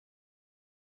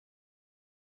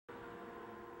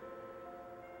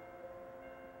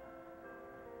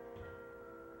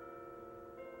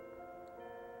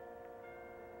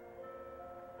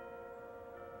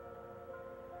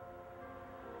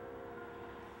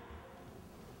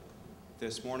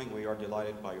This morning we are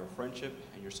delighted by your friendship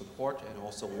and your support, and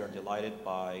also we are delighted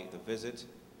by the visit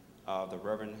of the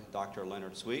Reverend Dr.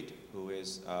 Leonard Sweet, who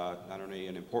is not only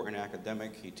an important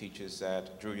academic, he teaches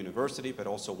at Drew University, but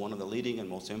also one of the leading and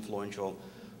most influential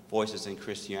voices in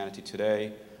Christianity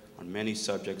today on many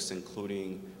subjects,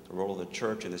 including the role of the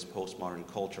church in this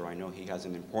postmodern culture. I know he has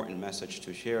an important message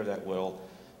to share that will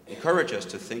encourage us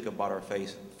to think about our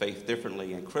faith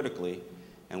differently and critically,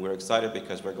 and we're excited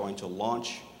because we're going to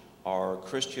launch our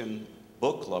Christian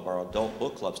book club, our adult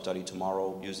book club study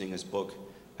tomorrow using his book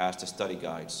as the study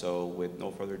guide. So with no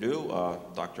further ado,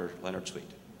 Dr. Leonard Sweet.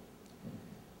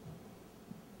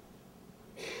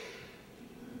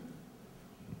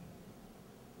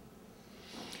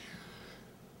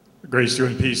 Grace to you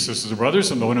and peace, sisters and brothers,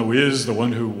 from the one who is, the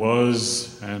one who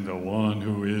was, and the one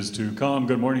who is to come.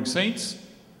 Good morning, saints.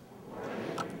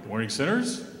 Good morning,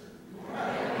 sinners.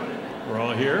 We're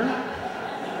all here.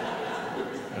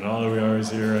 And all that we are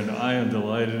is here, and I am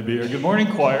delighted to be here. Good morning,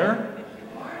 choir.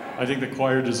 I think the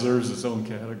choir deserves its own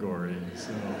category.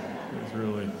 So it's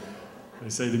really, they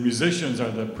say the musicians are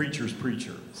the preacher's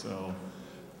preacher. So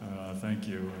thank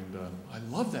you. And I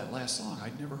love that last song.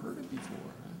 I'd never heard it before.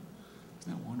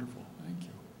 Isn't that wonderful? Thank you.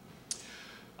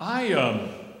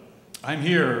 I'm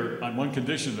here on one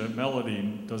condition, that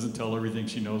Melody doesn't tell everything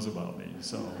she knows about me.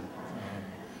 So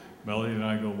Melody and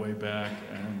I go way back,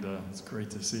 and it's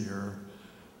great to see her.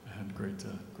 And great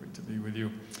to be with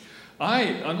you.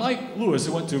 Unlike Lewis,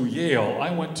 who went to Yale, I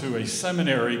went to a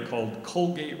seminary called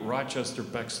Colgate Rochester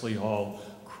Bexley Hall,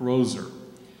 Crozer.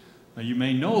 Now you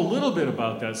may know a little bit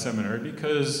about that seminary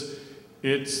because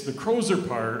the Crozer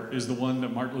part is the one that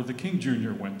Martin Luther King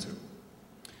Jr. went to.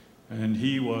 And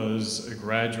he was a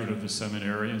graduate of the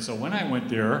seminary, and so when I went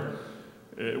there,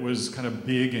 it was kind of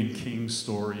big in King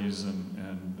stories,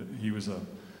 and he was a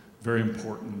very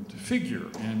important figure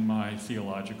in my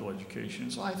theological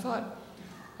education. So I thought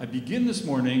I'd begin this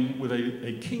morning with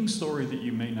a King story that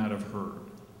you may not have heard.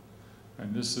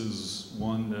 And this is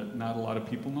one that not a lot of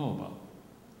people know about.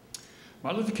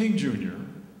 Martin Luther King Jr.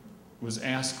 was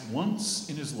asked once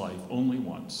in his life, only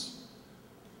once,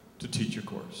 to teach a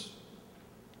course.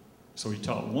 So he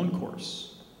taught one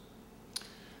course.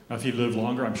 Now if he'd lived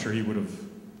longer, I'm sure he would have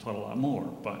taught a lot more,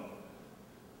 but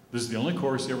this is the only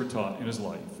course he ever taught in his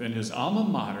life. And his alma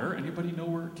mater, anybody know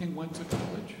where King went to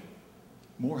college?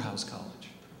 Morehouse College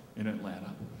in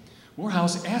Atlanta.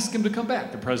 Morehouse asked him to come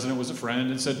back. The president was a friend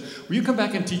and said, will you come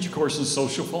back and teach a course in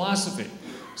social philosophy?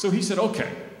 So he said, okay,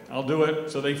 I'll do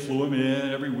it. So they flew him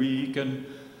in every week, and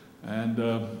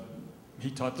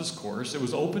he taught this course. It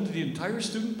was open to the entire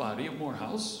student body at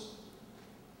Morehouse,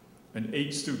 and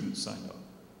 8 students signed up.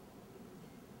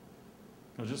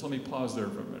 Now just let me pause there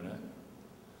for a minute.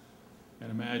 And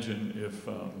imagine if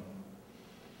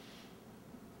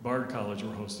Bard College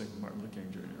were hosting Martin Luther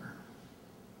King Jr.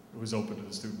 It was open to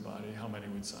the student body. How many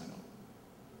would sign up?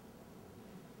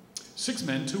 6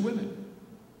 men, 2 women.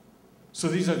 So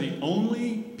these are the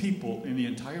only people in the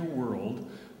entire world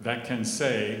that can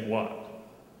say what?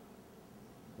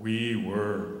 We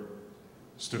were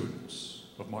students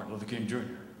of Martin Luther King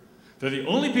Jr. They're the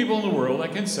only people in the world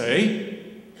that can say,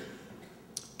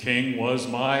 King was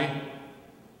my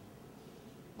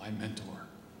mentor,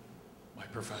 my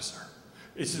professor.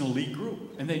 It's an elite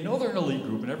group, and they know they're an elite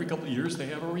group, and every couple of years they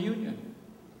have a reunion.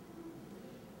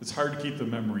 It's hard to keep the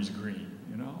memories green,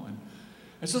 you know?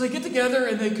 And so they get together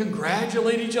and they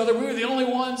congratulate each other. We were the only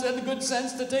ones that had the good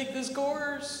sense to take this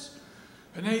course.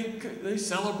 And they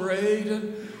celebrate,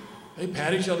 and they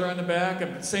pat each other on the back,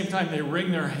 and at the same time they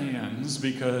wring their hands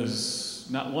because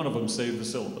not one of them saved the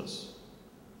syllabus.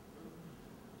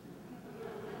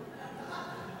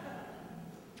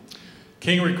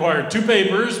 King required 2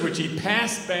 papers, which he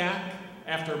passed back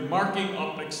after marking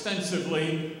up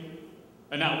extensively,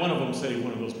 and not one of them saved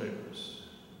one of those papers.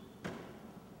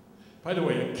 By the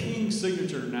way, a King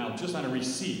signature now, just on a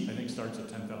receipt, I think starts at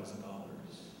 $10,000.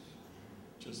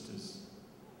 Just as.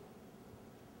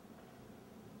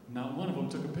 Not one of them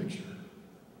took a picture.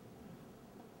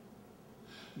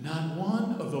 Not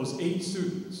one of those 8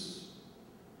 students,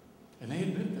 and they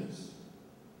admit this,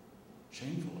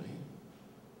 shamefully,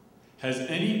 has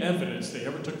any evidence they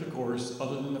ever took the course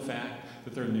other than the fact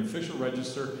that they're in the official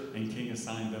register and King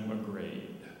assigned them a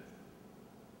grade.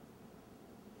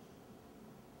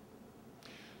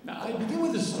 Now, I begin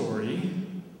with this story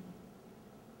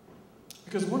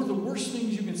because one of the worst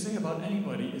things you can say about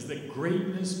anybody is that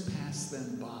greatness passed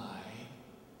them by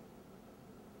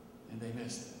and they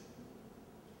missed it.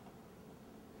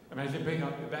 I mean, I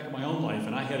think back in my own life,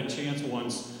 and I had a chance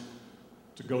once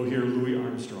to go hear Louis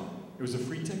Armstrong. It was a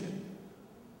free ticket.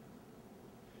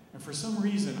 And for some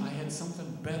reason, I had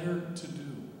something better to do.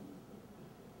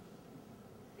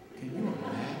 Can you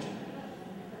imagine?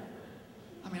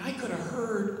 I mean, I could have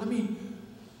heard, Louis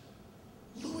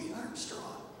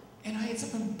Armstrong, and I had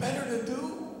something better to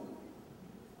do.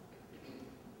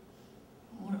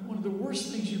 One of the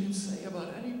worst things you can say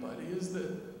about anybody is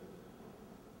that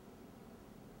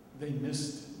they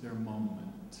missed their moment.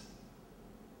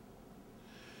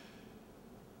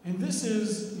 And this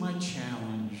is my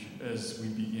challenge as we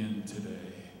begin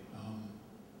today.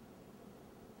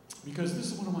 Because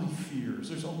this is one of my fears.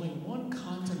 There's only one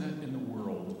continent in the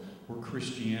world where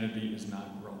Christianity is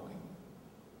not growing.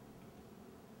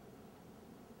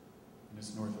 And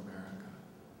it's North America.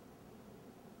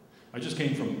 I just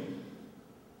came from,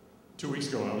 2 weeks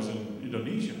ago, I was in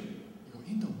Indonesia. You go,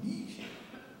 Indonesia?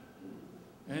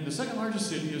 And the second largest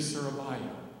city is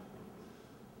Surabaya.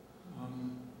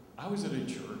 I was at a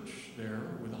church there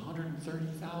with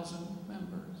 130,000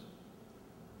 members.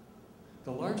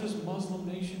 The largest Muslim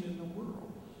nation in the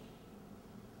world,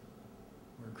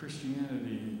 where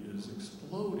Christianity is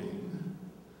exploding.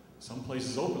 Some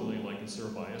places openly, like in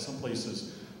Surabaya, some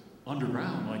places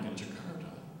underground, like in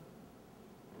Jakarta.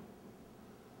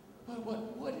 But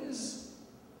what is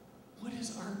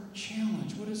our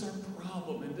challenge? What is our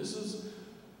problem?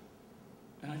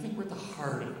 And I think we're at the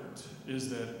heart of it, is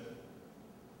that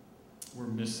we're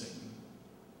missing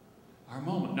our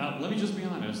moment. Now, let me just be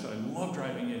honest. I love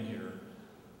driving in here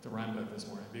to Rhinebeck this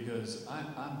morning because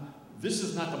this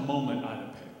is not the moment I'd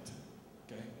have picked,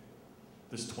 okay?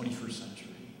 This 21st century.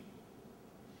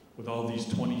 With all these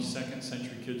 22nd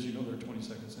century kids, you know they're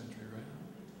 22nd century, right?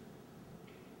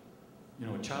 You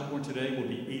know, a child born today will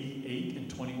be 88 in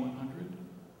 2100.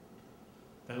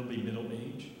 That'll be middle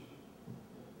age.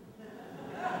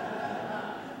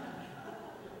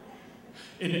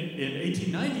 In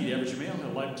 1890, the average male had a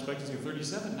life expectancy of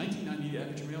 37. 1990, the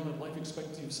average male had a life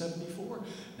expectancy of 74.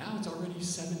 Now it's already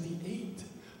 78.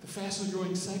 The fastest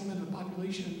growing segment of the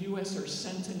population in the U.S. are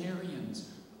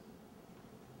centenarians.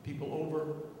 People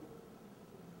over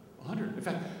 100. In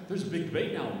fact, there's a big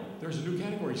debate now. There's a new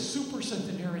category, super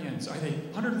centenarians. Are they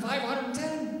 105,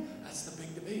 110? That's the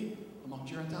big debate among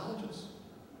gerontologists.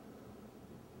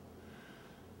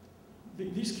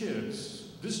 These kids,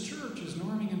 this church is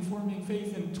norming and forming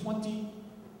faith in 22nd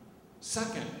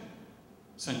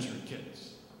century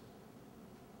kids.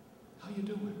 How you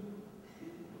doing?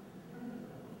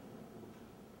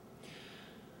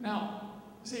 Now,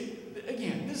 see,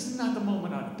 again, this is not the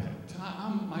moment I'd have picked.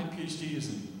 My PhD is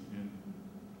in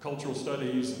cultural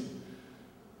studies, and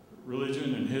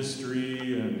religion and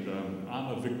history, and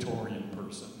I'm a Victorian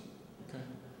person.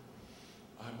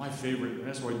 My favorite, and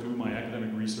that's why I do my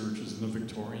academic research, is in the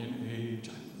Victorian age.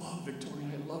 I love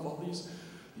Victorian. I love all these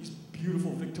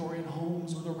beautiful Victorian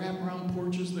homes with the wraparound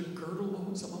porches that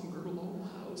girdle, some of them girdle the whole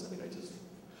house.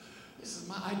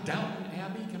 Downton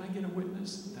Abbey. Can I get a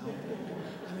witness? Downton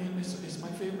Abbey. It's my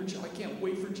favorite show. I can't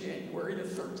wait for January. The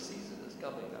third season is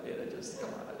coming. Come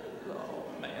on. Oh,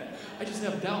 man. I just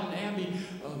have Downton Abbey,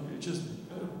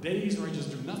 days where I just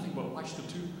do nothing but watch the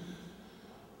two.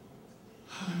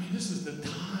 This is the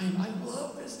time. I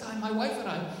love this time. My wife and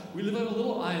I, we live on a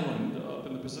little island up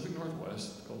in the Pacific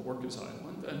Northwest called Orcas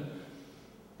Island. And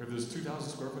we have this 2,000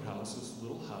 square foot house, this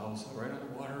little house right on the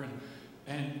water.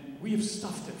 And we have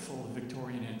stuffed it full of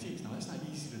Victorian antiques. Now, that's not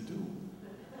easy to do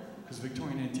because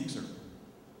Victorian antiques are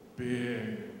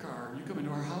big car. You come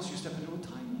into our house, you step into a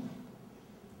time warp.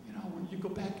 You know, when you go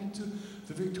back into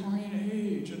the Victorian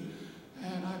age. And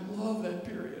I love that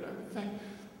period. In fact,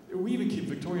 we even keep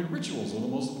Victorian rituals, one of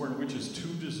the most important, which is 2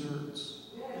 desserts.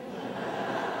 You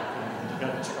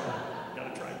gotta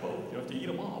try both. You have to eat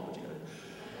them all, but you gotta.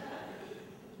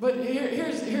 But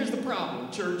here's the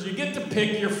problem, church. You get to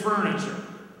pick your furniture.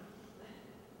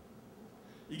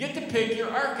 You get to pick your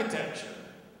architecture.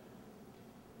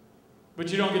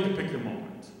 But you don't get to pick your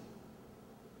moment.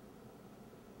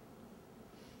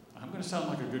 I'm going to sound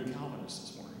like a good Calvinist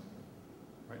this morning,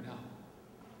 right now.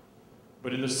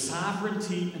 But in the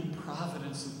sovereignty and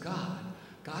providence of God,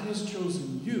 God has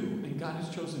chosen you and God has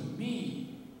chosen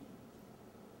me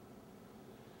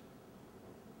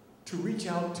to reach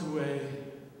out to a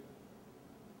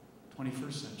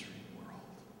 21st century world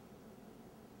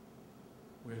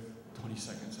with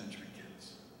 22nd century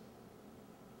kids.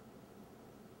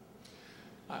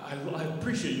 I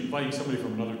appreciate you inviting somebody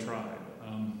from another tribe.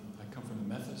 I come from the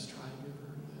Methodist tribe. You ever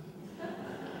heard of that?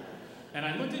 And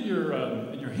I looked at in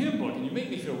your hymn book, and you make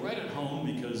me feel right at home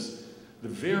because the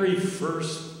very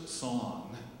first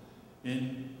song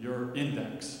in your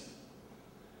index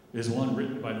is one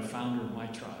written by the founder of my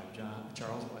tribe,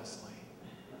 Charles Wesley.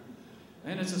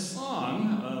 And it's a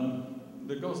song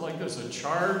that goes like this: a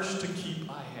charge to keep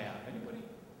I have. Anybody?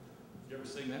 You ever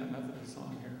sing that Methodist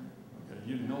song here? Okay,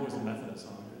 you know it's a Methodist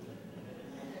song.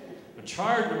 A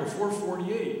charge, number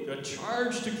 448, a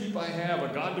charge to keep I have, a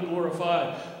God to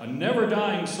glorify, a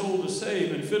never-dying soul to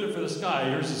save, and fitted for the sky.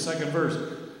 Here's the second verse.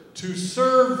 To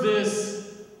serve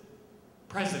this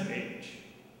present age,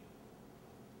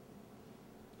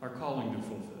 our calling to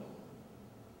fulfill.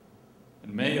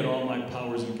 And may it all my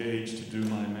powers engage to do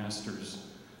my Master's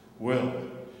will.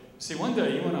 See, one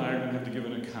day you and I are going to have to give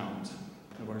an account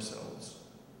of ourselves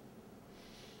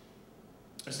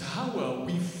as to how well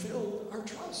we filled our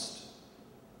trust.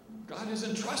 God has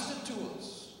entrusted to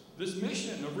us this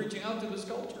mission of reaching out to this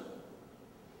culture.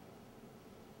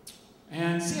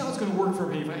 And see how it's going to work for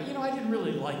me. I didn't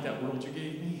really like that world you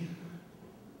gave me.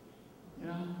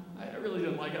 I really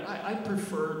didn't like it. I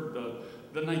preferred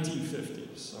the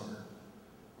 1950s, or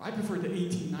I preferred the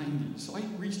 1890s. So I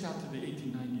reached out to the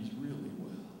 1890s really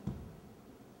well.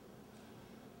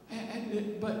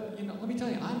 But let me tell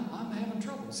you, I'm having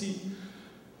trouble. See,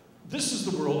 this is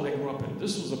the world I grew up in.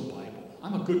 This was a Bible.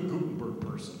 I'm a good Gutenberg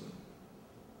person.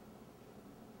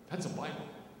 That's a Bible.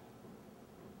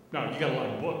 Now, you got a lot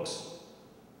of books.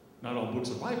 Not all books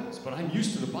are Bibles, but I'm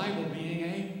used to the Bible being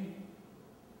a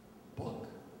book.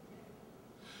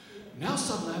 Now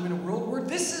suddenly I'm in a world where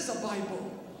this is a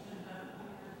Bible.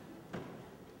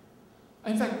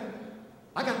 In fact,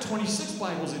 I got 26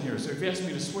 Bibles in here, so if you ask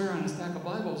me to swear on a stack of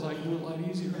Bibles, I can do it a lot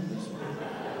easier on this one than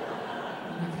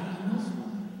I can on this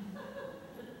one.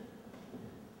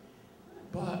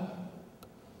 But,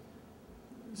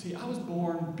 see, I was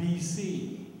born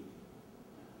BC,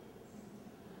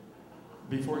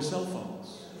 before cell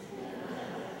phones.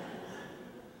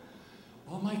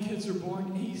 All my kids are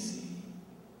born AC,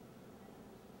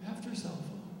 after cell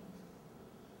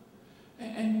phone.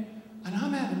 And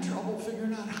I'm having trouble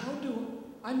figuring out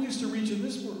I'm used to reaching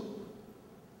this world.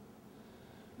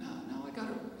 Now I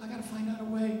gotta find out a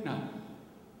way. Now,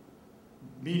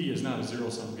 media is not a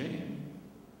zero-sum game.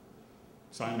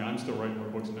 So I'm still writing more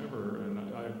books than ever, and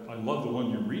I love the one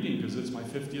you're reading because it's my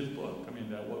 50th book. I mean,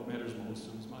 that what matters most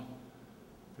is my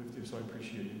 50th, so I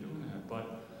appreciate you doing that.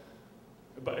 But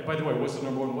by the way, what's the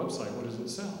 #1 website? What does it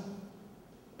sell?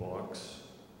 Books.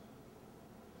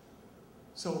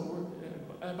 So,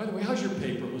 by the way, how's your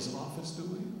paperless office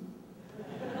doing?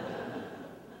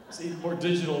 See, the more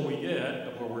digital we get,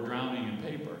 the more we're drowning in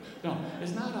paper. No,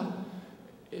 it's not a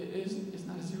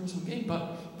zero-sum game,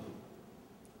 but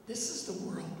this is the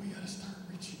world we got to start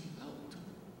reaching out to.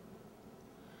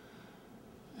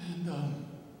 And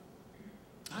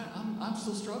I'm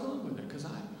still struggling with it because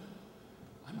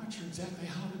I'm not sure exactly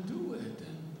how to do it.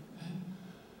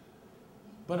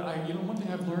 But one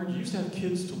thing I've learned, you used to have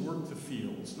kids to work the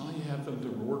fields. Now you have them to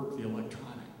work the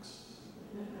electronics.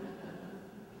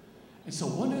 And so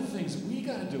one of the things we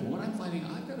got to do, what I'm finding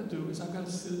I've got to do, is I've got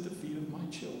to sit at the feet of my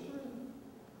children.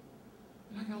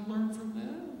 And I got to learn from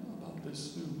them about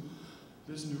this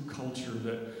new culture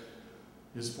that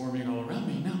is forming all around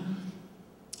me. Now,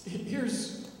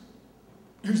 here's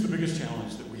the biggest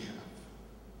challenge that we have.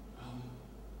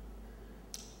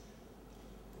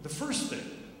 The first thing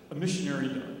a missionary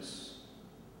does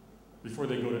before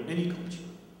they go to any culture.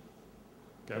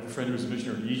 Okay, I have a friend who was a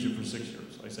missionary in Egypt for 6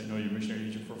 years. I say, no, you're a missionary in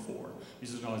Egypt for 4. He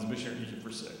says, no, I was a missionary in Egypt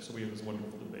for 6. So we have this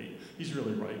wonderful debate. He's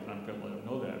really right, and I'm going to let him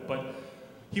know that. But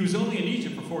he was only in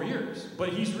Egypt for 4 years. But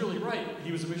he's really right.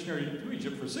 He was a missionary to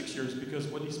Egypt for 6 years because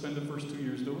what did he spend the first 2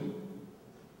 years doing?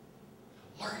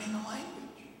 Learning the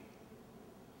language.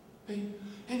 Okay?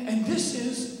 And this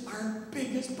is our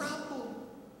biggest problem.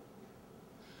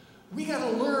 We got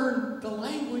to learn the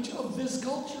language of this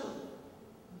culture,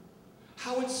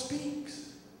 how it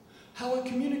speaks, how it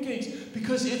communicates,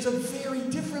 because it's a very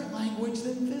different language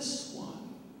than this one.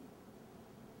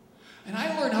 And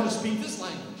I learned how to speak this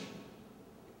language.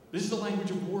 This is the language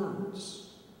of words.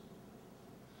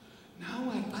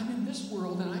 Now I'm in this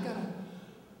world, and I gotta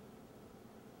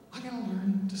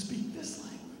learn to speak this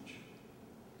language,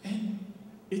 and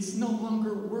it's no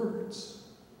longer words.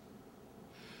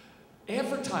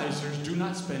 Advertisers do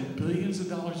not spend billions of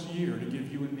dollars a year to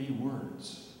give you and me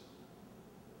words.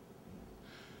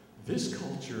 This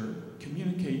culture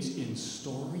communicates in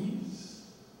stories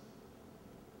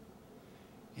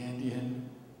and in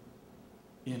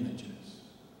images.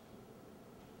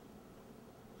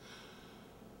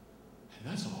 And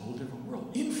that's a whole different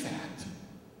world. In fact,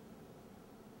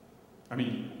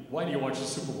 why do you watch the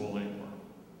Super Bowl anymore?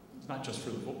 It's not just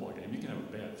for the football game. You can have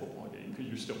a bad football game because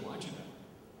you're still watching it.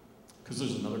 Because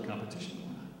there's another competition going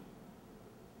on.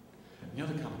 And the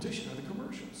other competition are the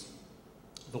commercials.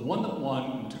 The one that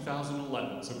won in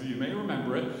 2011, some of you may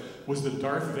remember it, was the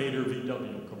Darth Vader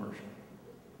VW commercial.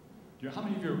 How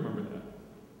many of you remember that?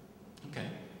 Okay.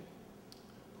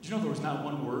 Did you know there was not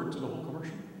one word to the whole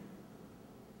commercial?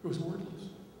 It was wordless.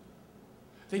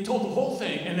 They told the whole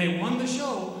thing, and they won the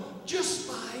show just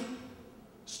by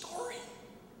story.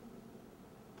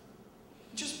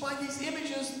 Just by these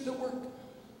images that were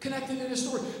connected in a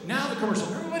story. Now the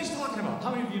commercial, everybody's talking about.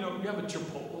 How many of you know, you have a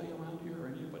Chipotle around here?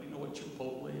 Anybody know what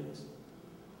Chipotle is?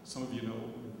 Some of you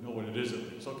know what it is at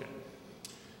least. Okay.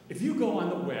 If you go on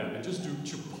the web and just do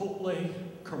Chipotle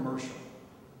commercial,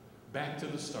 back to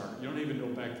the start. You don't even know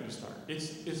back to the start.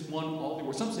 It's won all the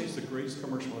awards. Some say it's the greatest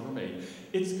commercial ever made.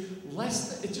 It's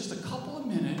just a couple of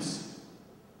minutes.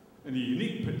 And the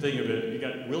unique thing of it, you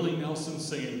got Willie Nelson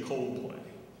singing Coldplay.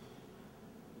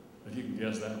 If you can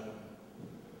guess that one.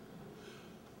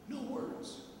 No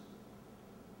words.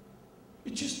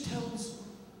 It just tells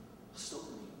a story.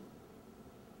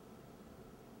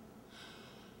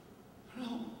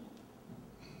 No.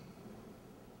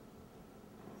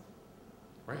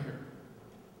 Right here.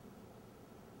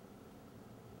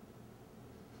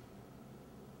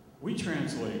 We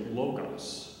translate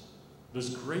logos,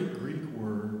 this great Greek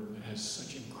word that has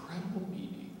such incredible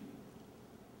meaning.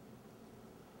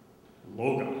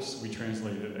 Logos, we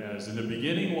translate it as, in the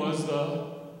beginning was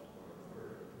the...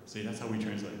 See, that's how we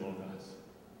translate logos.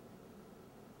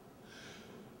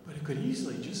 But it could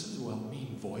easily just as well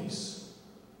mean voice,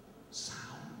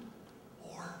 sound,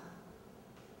 or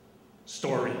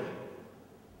story.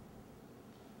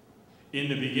 In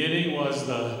the beginning was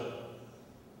the...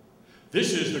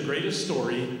 This is the greatest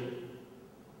story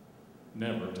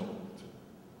never told.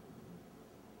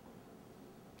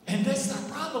 And that's our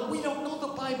problem. We don't know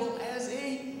the Bible as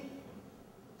a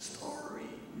story.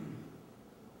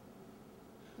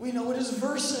 We know it as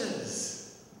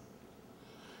verses.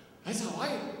 That's how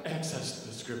I access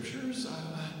the scriptures.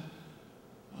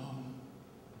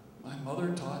 My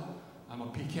mother taught, I'm a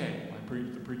PK.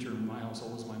 The preacher in my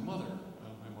household was my mother.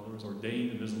 My mother was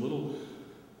ordained in this little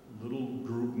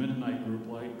group, Mennonite group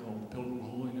called Pilgrim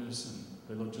Holiness, and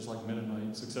they looked just like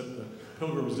Mennonites, except the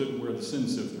pilgrims didn't wear the sin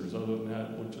sifters. Other than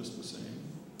that, it looked just the same.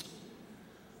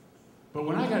 But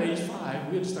when I got age 5,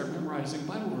 we had to start memorizing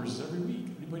Bible verses every week.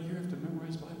 Anybody here have to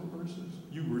memorize Bible verses?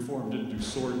 You Reformed didn't do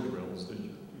sword drills, did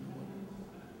you?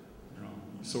 You know,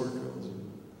 sword drills.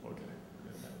 Okay,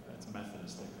 that's a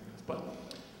Methodist thing, I guess. But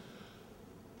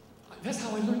that's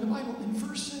how I learned the Bible, in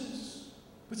verses.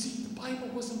 But see, the Bible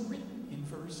wasn't written in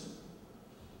verses.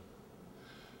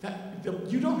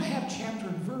 You don't have chapter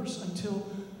and verse until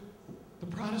the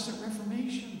Protestant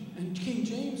Reformation. And King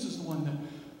James is the one that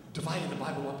divided the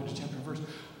Bible up into chapter and verse.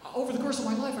 Over the course of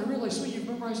my life, I realized, sweet, you've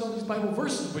memorized all these Bible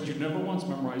verses, but you've never once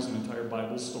memorized an entire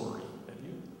Bible story, have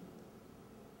you?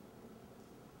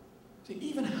 See,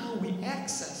 even how we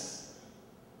access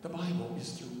the Bible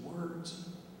is through words.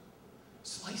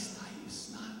 Slice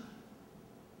dice, not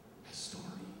as story.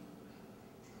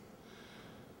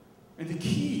 And the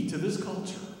key to this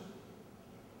culture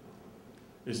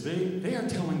is they are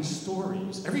telling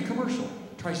stories. Every commercial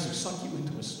tries to suck you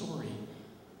into a story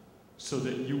so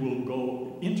that you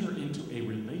will enter into a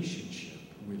relationship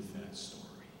with that story.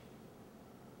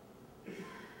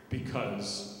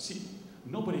 Because, see,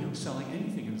 nobody who's selling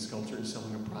anything in this culture is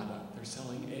selling a product. They're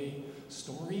selling a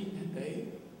story and a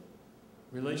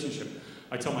relationship.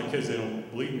 I tell my kids they don't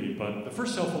believe me, but the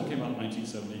first cell phone came out in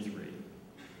 1973.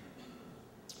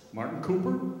 Martin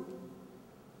Cooper?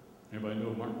 Anybody know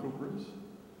who Martin Cooper is?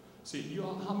 See,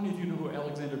 how many of you know who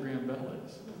Alexander Graham Bell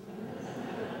is?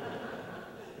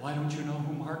 Why don't you know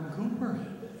who Martin Cooper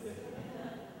is?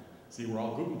 See, we're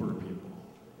all Gutenberg people.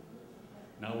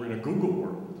 Now we're in a Google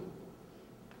world.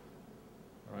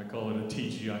 Or I call it a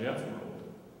TGIF world.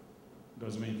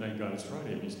 Doesn't mean thank God it's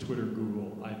Friday. It means Twitter,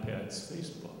 Google, iPads,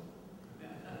 Facebook.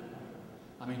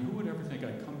 I mean, who would ever think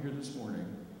I'd come here this morning?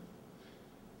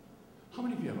 How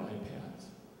many of you have iPads?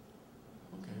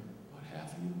 Okay, about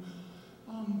half of you.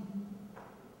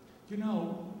 You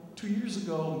know, 2 years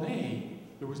ago, May,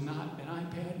 there was not an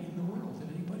iPad in the world that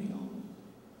anybody owned.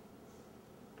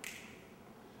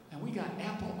 And we got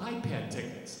Apple iPad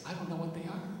tickets. I don't know what they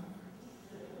are.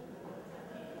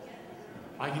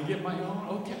 I can get my own?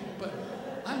 Okay, but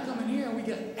I'm coming here and we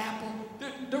get Apple.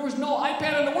 There was no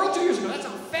iPad in the world 2 years ago. That's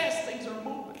how fast things are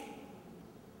moving.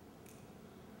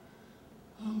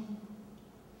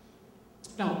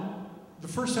 Now, the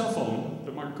first cell phone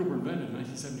that Martin Cooper invented in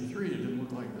 1973, it didn't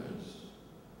look like this.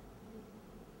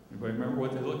 Anybody remember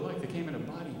what they looked like? They came in a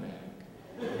body bag.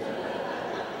 They came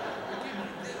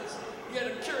like this. You had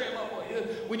to carry them up.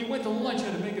 When you went to lunch, you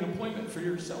had to make an appointment for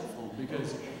your cell phone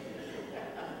because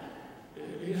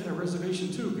a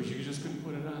reservation too, because you just couldn't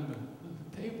put it on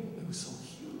the table. It was so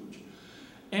huge.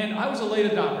 And I was a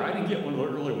late adopter. I didn't get one of the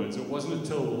early ones. It wasn't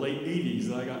until the late 80s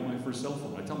that I got my first cell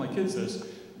phone. I tell my kids this.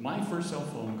 My first cell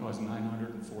phone cost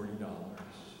 $940.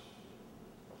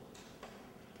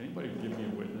 Can anybody give me a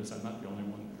witness? I'm not the only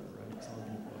one there, right? Some of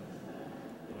you are.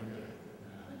 Okay.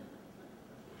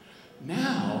 Yeah.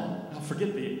 Now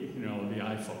forget the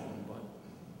iPhone, but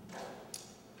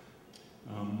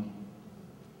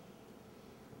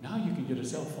now you can get a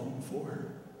cell phone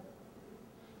for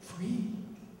free.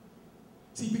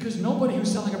 See, because nobody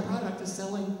who's selling a product is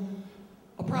selling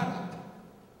a product.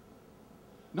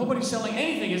 Nobody selling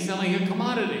anything is selling a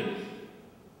commodity.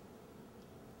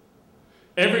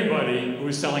 Everybody who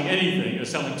is selling anything is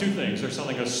selling two things. They're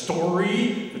selling a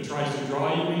story that tries to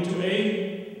draw you into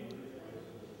a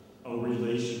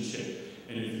relationship.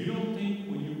 And if you don't think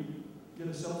when you get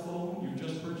a cell phone, you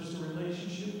just purchased a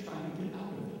relationship, trying to get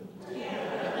out of it.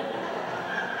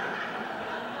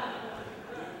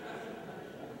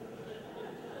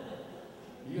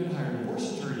 You got to hire a divorce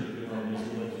attorney to get out of these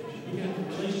relationships. You got a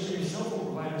relationship with cell phone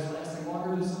providers lasting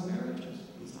longer than some marriages.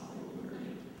 It's not what we're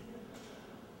doing.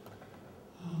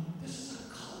 This is a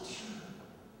culture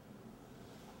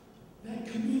that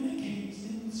communicates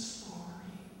in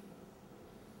story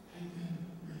and in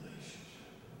relationship.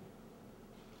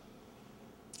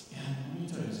 And let me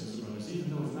tell you, sisters and brothers, even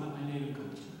though it's not my native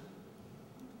culture,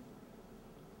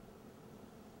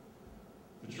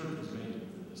 the church was made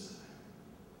for this time.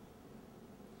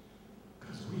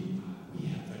 Because we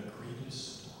have the greatest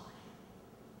story.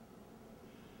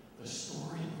 The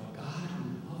story of a God who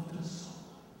loved us so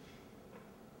much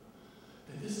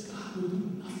that this God would do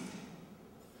nothing,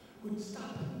 would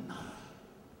stop at nothing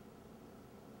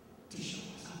to show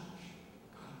us how much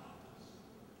God loved us.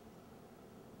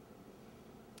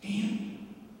 And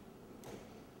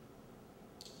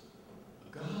a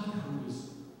God who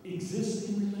exists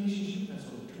in relationship, that's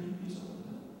what the Trinity is all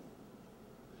about,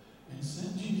 and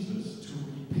sent Jesus to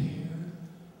repair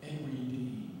and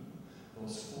redeem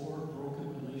those four broken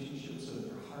relationships at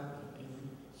the heart of every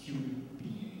human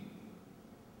being.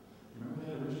 Remember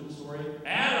that original story?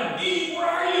 Adam, Eve, where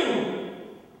are you?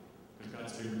 Because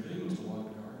God's favorite thing was to walk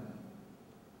the garden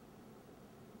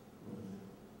with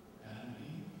Adam and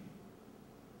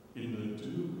Eve in the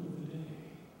dew of the day.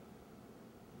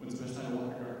 When's the best time to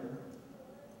walk the garden?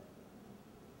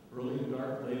 Early and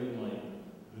dark, late and light.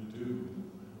 The dew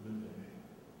of the day.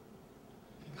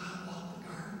 And God walked the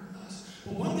garden with us.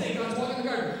 But one day God's walking the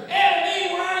garden. Adam and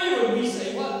Eve, where are you? And we say,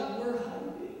 what? We're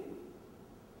hiding.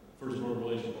 First broken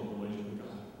relationship with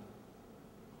God.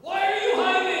 Why are you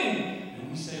hiding? And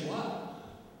we say, what?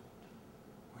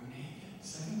 We're naked.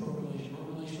 Second broken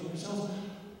relationship with ourselves.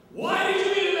 Why did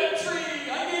you eat of that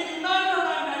tree? I gave you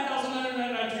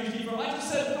 999,999 trees to eat from. I just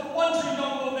said, the one tree,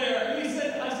 don't go there. And I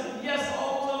said, yes,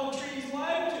 all those other trees. Why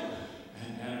did you? And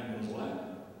Adam goes, what?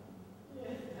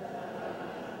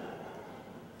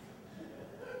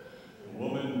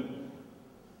 Woman,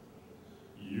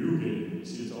 you gave me.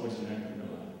 See, it's always an act of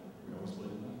God. We always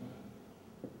blame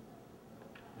God.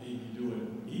 Maybe you do it.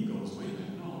 He goes, wait a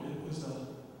minute. No, it was a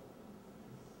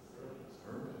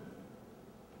serpent.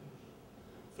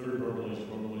 Third broken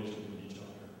relationship with each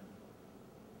other.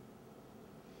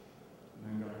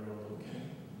 And then God goes, okay,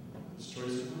 this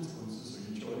choice of consequences. So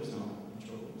you chose, now you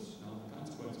chose. Now the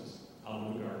consequences out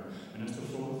of the garden. And that's the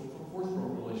fourth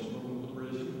broken relationship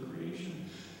with creation.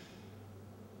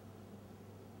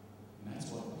 And that's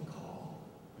what we call,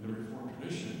 in the Reformed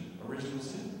tradition, original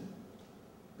sin.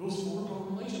 Those four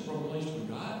broken relations with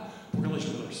God, broken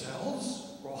relations with ourselves.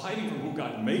 We're all hiding from who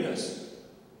God made us.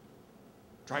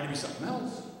 Trying to be something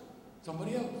else,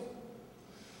 somebody else.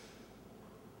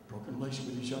 Broken relation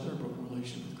with each other, broken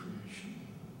relation with creation.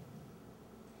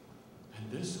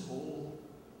 And this whole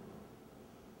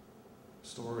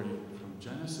story from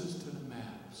Genesis to the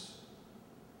maps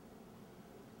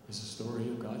is a story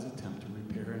of God's attempt to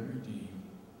repair and redeem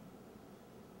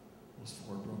those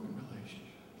four broken relationships.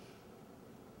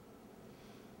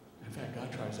 In fact,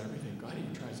 God tries everything. God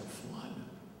even tries a flood.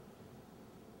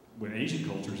 When Asian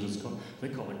cultures, they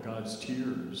call it God's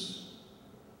tears.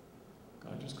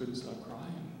 God just couldn't stop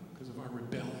crying because of our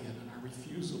rebellion and our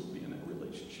refusal to be in that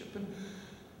relationship. And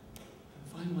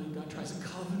finally, God tries a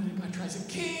covenant, God tries a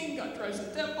king, God tries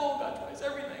a temple, God tries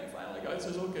everything. Finally, God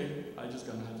says, okay, I just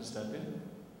gonna have to step in.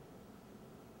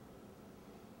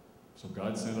 So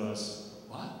God sent us,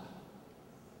 what?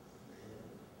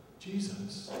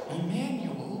 Jesus.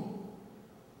 Emmanuel.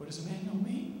 What does Emmanuel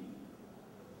mean?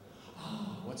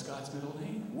 Ah, what's God's middle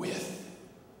name? With.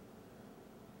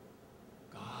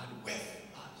 God with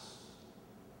us.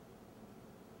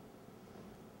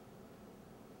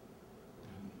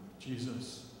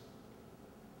 Jesus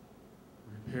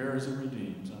repairs and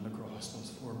redeems on the cross those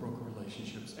 4 broken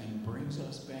relationships and brings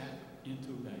us back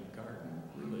into that garden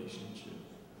relationship.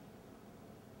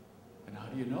 And how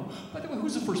do you know? By the way,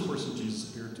 who's the first person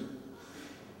Jesus appeared to?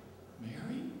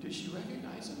 Mary? Did she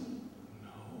recognize him?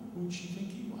 No. Who'd she think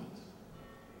he was?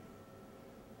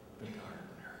 The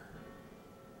gardener.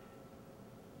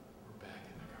 We're back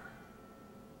in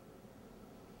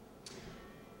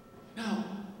the garden. Now,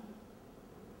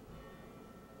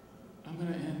 I'm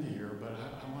going to end here, but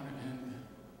I want to end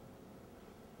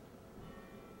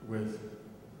with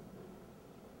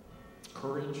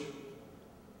courage,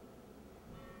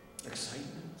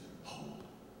 excitement, hope.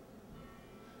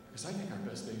 Because I think our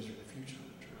best days are the future of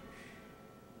the church.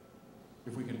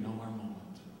 If we can know our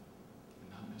moment and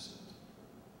not miss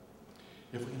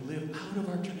it. If we can live out of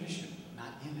our tradition,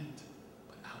 not in it,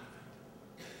 but out of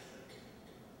it.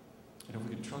 And if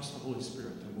we can trust the Holy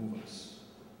Spirit to move us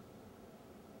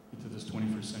into this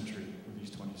 21st century with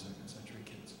these 22nd century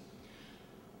kids.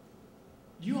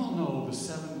 You all know the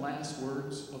 7 last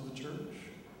words of the church?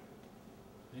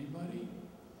 Anybody?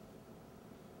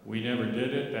 We never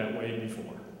did it that way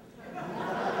before.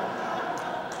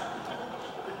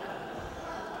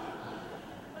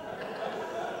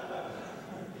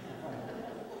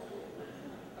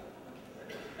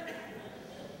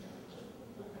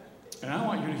 And I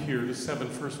want you to hear the 7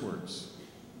 first words.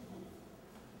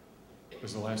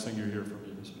 It's the last thing you hear from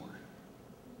me this morning.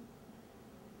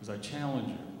 Because I challenge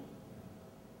you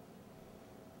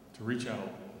to reach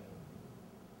out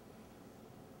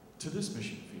to this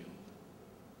mission field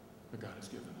that God has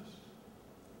given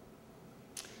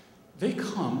us. They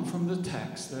come from the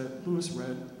text that Lewis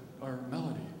read, or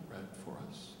Melody read for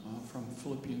us, from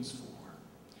Philippians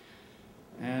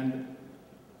 4. And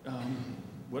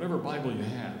whatever Bible you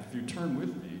have, if you turn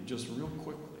with me just real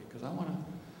quickly, because I want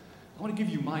to give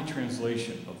you my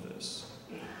translation of this.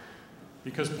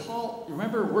 Because Paul,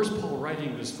 remember, where's Paul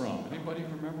writing this from? Anybody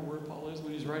remember where Paul is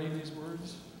when he's writing these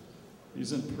words?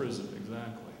 He's in prison,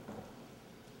 exactly.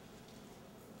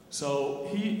 So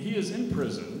he is in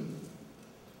prison,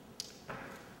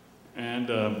 and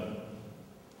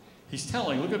he's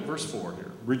telling, look at verse 4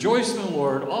 here. Rejoice in the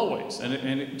Lord always.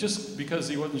 And just because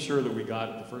he wasn't sure that we got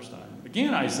it the first time.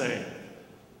 Again, I say,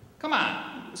 come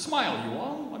on, smile, you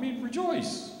all. I mean,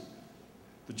 rejoice.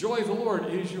 The joy of the Lord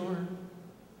is your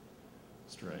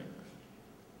strength.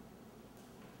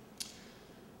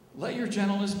 Let your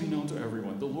gentleness be known to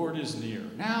everyone. The Lord is near.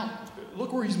 Now,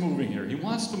 look where he's moving here. He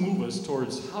wants to move us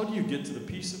towards how do you get to the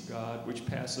peace of God which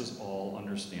passes all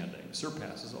understanding,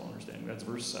 surpasses all understanding. That's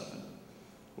verse 7.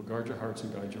 Will guard your hearts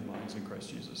and guide your minds in Christ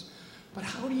Jesus. But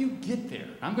how do you get there?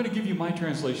 I'm going to give you my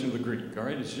translation of the Greek, all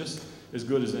right? It's just as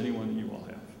good as any one that you all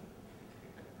have.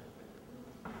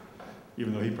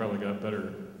 Even though he probably got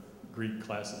better Greek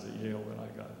classes at Yale than I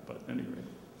got. But anyway.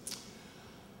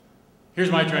 Here's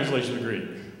my translation of Greek.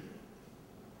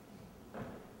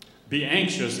 Be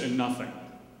anxious in nothing.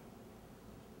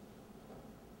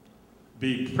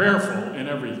 Be prayerful in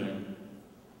everything.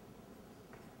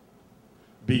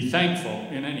 Be thankful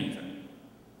in anything.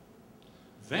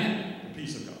 Then the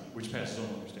peace of God, which passes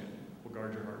all understanding, will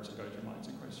guard your hearts and guide your minds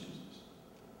in Christ Jesus.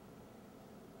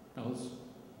 Now let's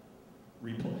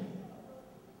replay.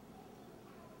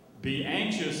 Be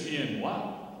anxious in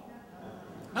what?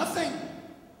 Nothing.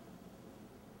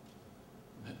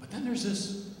 But then there's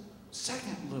this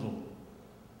second little.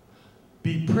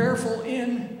 Be prayerful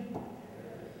in.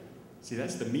 See,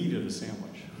 that's the meat of the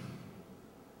sandwich.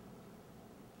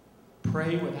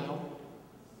 Pray without.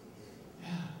 Yeah.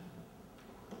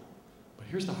 But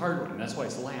here's the hard one, and that's why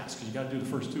it's last, because you got to do the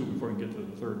first 2 before you get to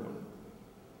the third one.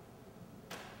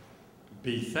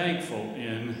 Be thankful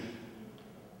in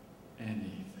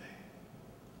anything.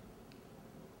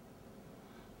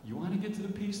 You want to get to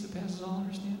the peace that passes all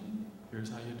understanding? Here's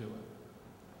how you do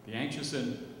it. Be anxious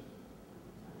in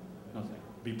nothing.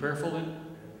 Be prayerful in.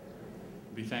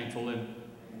 Be thankful in.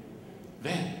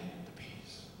 Then the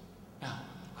peace. Now,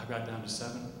 I've got down to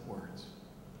 7 words.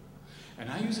 And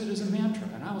I use it as a mantra.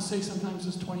 And I will say sometimes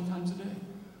this 20 times a day.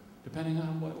 Depending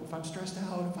on what, if I'm stressed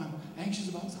out, if I'm anxious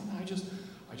about something, I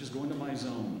just go into my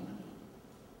zone.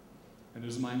 And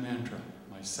this is my mantra.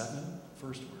 My 7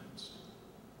 first words.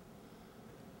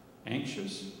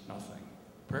 Anxious, nothing.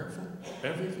 Prayerful,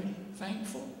 everything.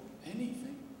 Thankful,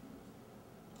 anything.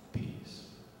 Peace.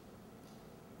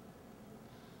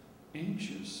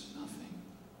 Anxious, nothing.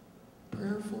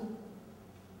 Prayerful,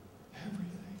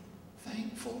 everything.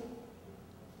 Thankful.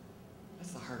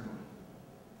 That's the hard one.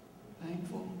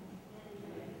 Thankful.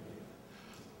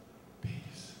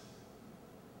 Peace.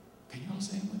 Can you all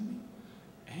say it with me?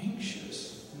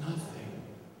 Anxious, nothing.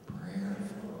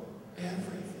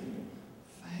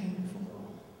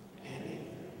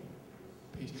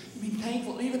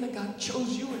 God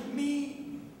chose you and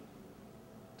me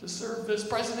to serve this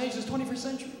present age, this 21st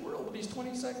century world with these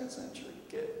 22nd century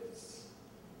kids.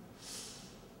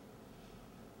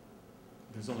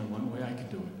 There's only one way I can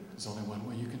do it. There's only one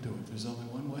way you can do it. There's only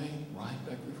one way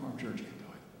Rhinebeck Reformed Church can do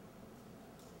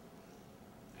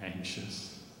it.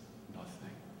 Anxious,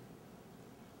 nothing.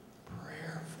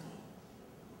 Prayerful,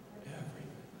 everything.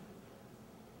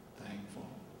 Thankful.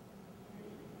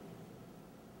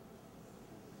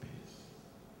 Peace.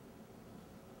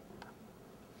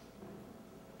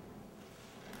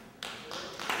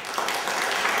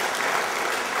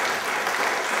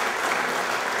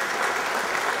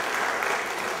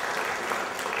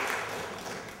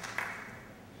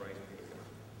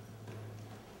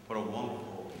 What a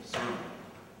wonderful sermon.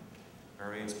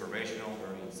 Very inspirational,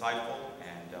 very insightful,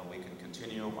 and we can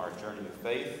continue our journey of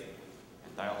faith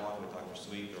and dialogue with Dr.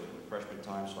 Sweet during refreshment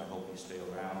time, so I hope you stay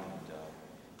around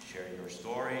and share your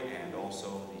story. And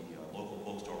also the local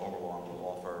bookstore Overlawn will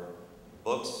offer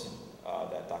books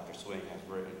that Dr. Sweet has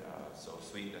written, so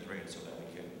that we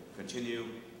can continue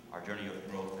our journey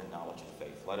of growth and knowledge and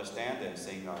faith. Let us stand and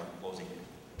sing our closing hymn.